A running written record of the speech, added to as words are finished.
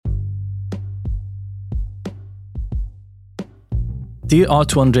Dear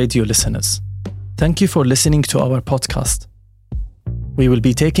Art One Radio listeners, thank you for listening to our podcast. We will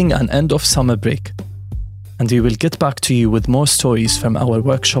be taking an end of summer break, and we will get back to you with more stories from our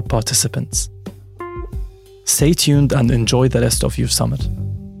workshop participants. Stay tuned and enjoy the rest of your summer.